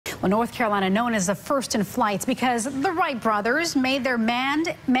Well, North Carolina known as the first in flights because the Wright Brothers made their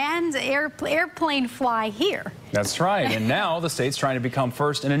manned airplane fly here. That's right. And now the state's trying to become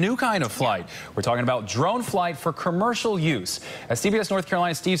first in a new kind of flight. We're talking about drone flight for commercial use. As CBS North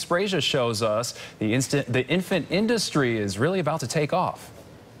Carolina Steve Sprasia shows us, the infant industry is really about to take off.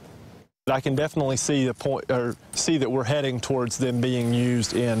 I can definitely see that we're heading towards them being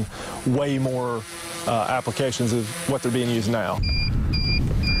used in way more applications of what they're being used now.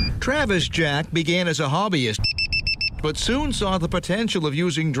 Travis Jack began as a hobbyist, but soon saw the potential of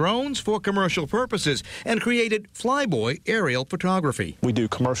using drones for commercial purposes and created flyboy aerial photography. We do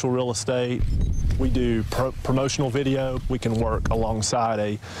commercial real estate, we do promotional video, we can work alongside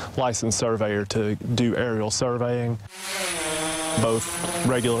a licensed surveyor to do aerial surveying, both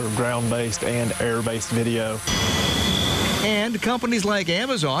regular ground-based and air-based video. And companies like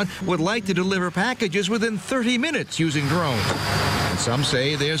Amazon would like to deliver packages within 30 minutes using drones. And some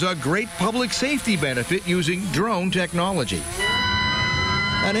say there's a great public safety benefit using drone technology.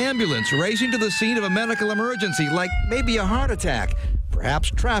 An ambulance racing to the scene of a medical emergency, like maybe a heart attack.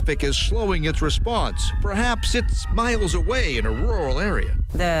 Perhaps traffic is slowing its response. Perhaps it's miles away in a rural area.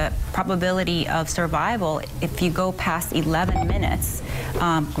 The probability of survival, if you go past 11 minutes,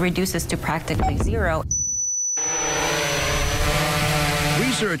 reduces to practically zero.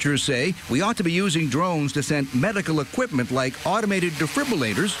 Researchers say we ought to be using drones to send medical equipment like automated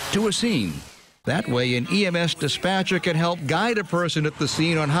defibrillators to a scene. That way, an EMS dispatcher can help guide a person at the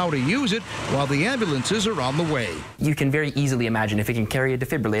scene on how to use it while the ambulances are on the way. You can very easily imagine if it can carry a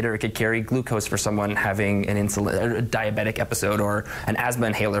defibrillator, it could carry glucose for someone having an a diabetic episode or an asthma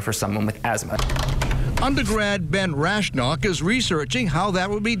inhaler for someone with asthma. Undergrad Ben Rashnock is researching how that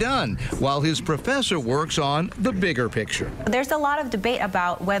would be done, while his professor works on the bigger picture. There's a lot of debate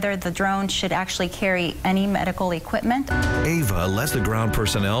about whether the drone should actually carry any medical equipment. Ava lets the ground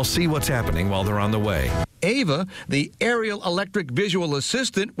personnel see what's happening while they're on the way. Ava, the aerial electric visual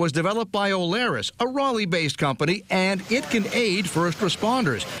assistant, was developed by Olaris, a Raleigh-based company, and it can aid first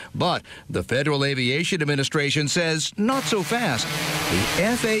responders. But the Federal Aviation Administration says not so fast.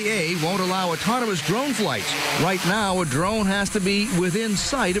 The FAA won't allow autonomous drone flights. Right now, a drone has to be within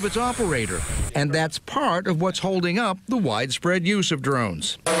sight of its operator. And that's part of what's holding up the widespread use of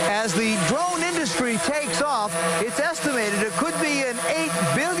drones. As the drone industry takes off, it's estimated it could be an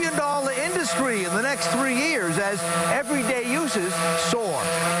 $8 billion industry in the next 3 years as everyday uses soar.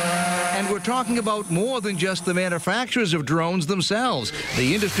 And we're talking about more than just the manufacturers of drones themselves.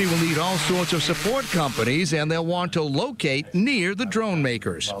 The industry will need all sorts of support companies, and they'll want to locate near the drone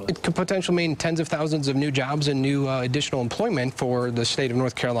makers. It could potentially mean tens of thousands of new jobs and new additional employment for the state of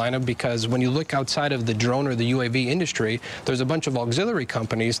North Carolina, because when you look outside of the drone or the UAV industry, there's a bunch of auxiliary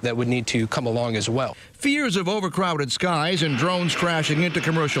companies that would need to come along as well. Fears of overcrowded skies and drones crashing into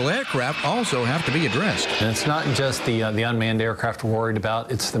commercial aircraft also have to be addressed. And it's not just the unmanned aircraft we're worried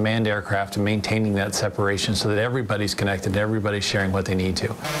about, it's the manned aircraft and maintaining that separation so that everybody's connected, everybody's sharing what they need to.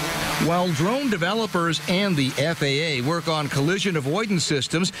 While drone developers and the FAA work on collision avoidance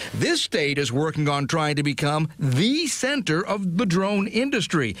systems, this state is working on trying to become the center of the drone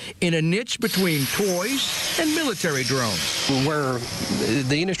industry in a niche between toys and military drones. Where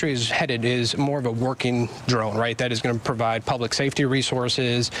the industry is headed is more of a working drone, right? That is going to provide public safety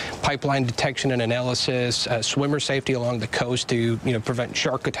resources, pipeline detection and analysis, swimmer safety along the coast to prevent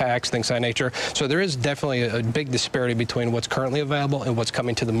shark attacks, things of that nature. So there is definitely a big disparity between what's currently available and what's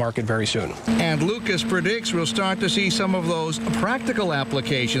coming to the market very soon. And Lucas predicts we'll start to see some of those practical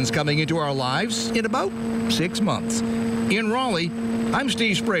applications coming into our lives in about 6 months. In Raleigh, I'm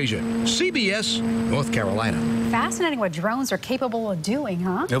Steve Sprasia, CBS, North Carolina. Fascinating what drones are capable of doing,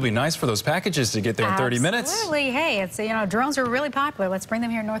 huh? It'll be nice for those packages to get there in 30 minutes. Absolutely. Hey, it's drones are really popular. Let's bring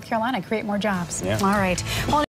them here in North Carolina and create more jobs. Yeah. All right. Well,